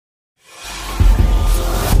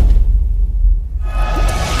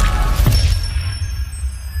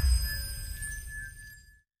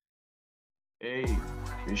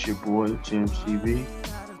It's your boy, Jim's TV.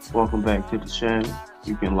 Welcome back to the channel.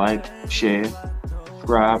 You can like, share,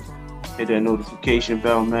 subscribe, hit that notification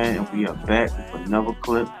bell, man, and we are back with another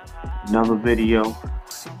clip, another video,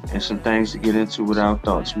 and some things to get into with our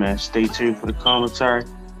thoughts, man. Stay tuned for the commentary,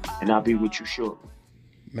 and I'll be with you shortly.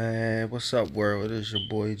 Man, what's up, world? It is your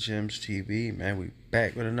boy Jim's TV, man. We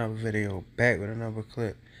back with another video, back with another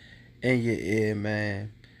clip in your ear,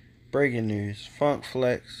 man. Breaking news: Funk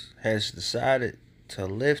Flex has decided to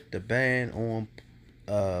lift the ban on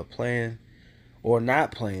playing or not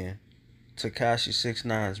playing Tekashi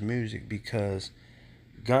 6ix9ine's music because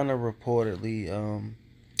Gunna reportedly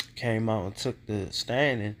came out and took the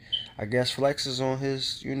stand, and I guess Flex is on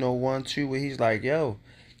his 1-2 where he's like, yo,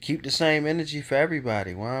 keep the same energy for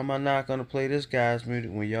everybody. Why am I not gonna play this guy's music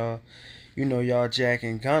when y'all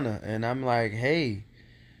jacking Gunna? And I'm like, hey,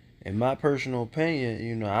 in my personal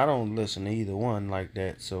opinion, I don't listen to either one like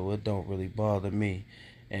that, so it don't really bother me.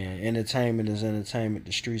 And entertainment is entertainment.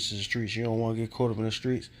 The streets is the streets. You don't want to get caught up in the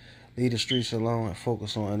streets. Leave the streets alone and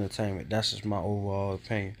focus on entertainment. That's just my overall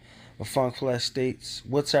opinion. But Funk Flex states,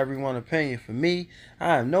 what's everyone's opinion? For me,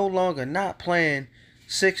 I am no longer not playing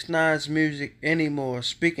 6ix9ine's music anymore,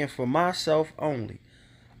 speaking for myself only.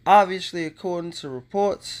 Obviously, according to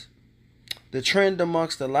reports, the trend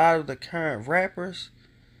amongst a lot of the current rappers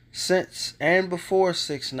since and before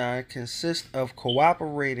 6ix9ine consists of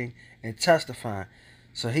cooperating and testifying.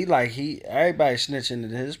 So everybody snitching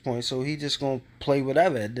at his point, so he just gonna play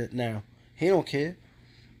whatever now. He don't care.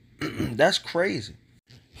 That's crazy.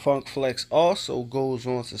 Funk Flex also goes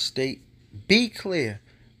on to state, be clear,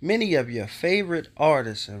 many of your favorite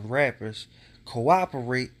artists and rappers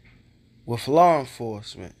cooperate with law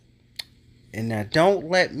enforcement. And now don't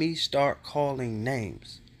let me start calling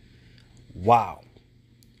names. Wow.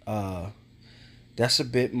 That's a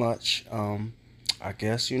bit much. I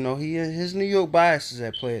guess, his New York bias is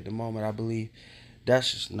at play at the moment, I believe.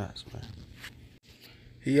 That's just nuts, man.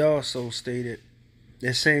 He also stated,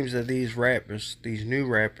 it seems that these new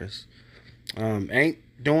rappers, ain't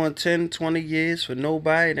doing 10, 20 years for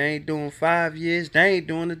nobody. They ain't doing 5 years. They ain't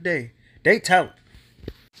doing a day. They tell it.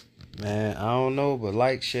 Man, I don't know, but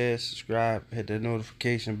like, share, subscribe, hit the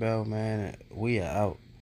notification bell, man. We are out.